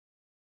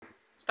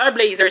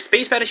Starblazer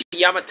Space Battleship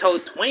Yamato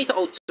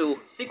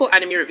 2002 sequel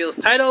anime reveals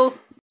title,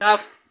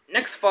 staff,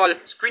 next fall,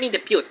 screening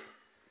debut.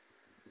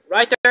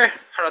 Writer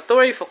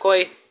Harutoshi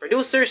Fukui,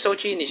 producer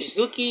Shoji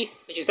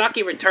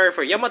Nishizaki return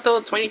for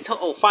Yamato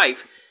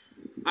 2205.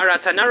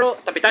 Aratanaru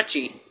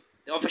Tabidachi.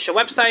 The official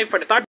website for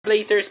the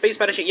Starblazer Space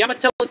Battleship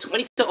Yamato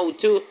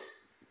 2202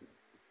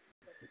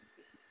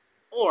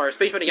 or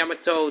Space Battle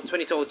Yamato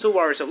 2202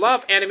 Warriors of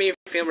Love anime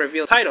film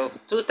reveal title.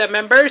 2-step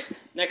members,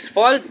 next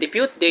fall,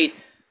 debut date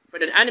for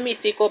the anime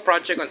sequel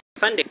project on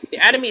Sunday. The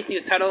anime's new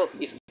title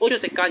is Uchu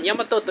Sekan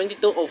Yamato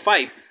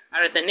 2205,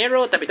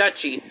 Aratanaru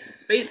Tabidachi,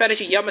 Space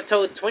Battleship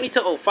Yamato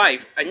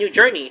 2205, A New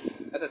Journey.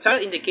 As the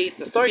title indicates,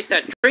 the story is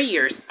set 3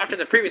 years after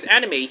the previous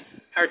anime.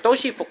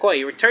 Harutoshi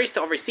Fukui returns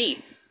to oversee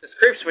the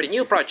scripts for the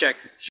new project.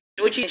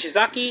 Shoji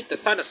Nishizaki, the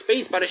son of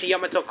Space Battleship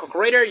Yamato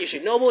co-creator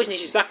Yoshinobu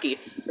Nishizaki,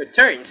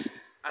 returns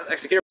as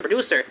executive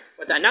producer,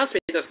 but the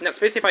announcement does not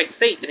specify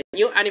state in the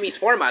new anime's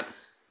format.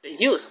 The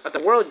use of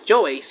the World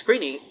Joey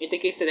screening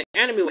indicates that the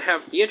anime will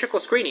have theatrical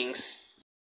screenings.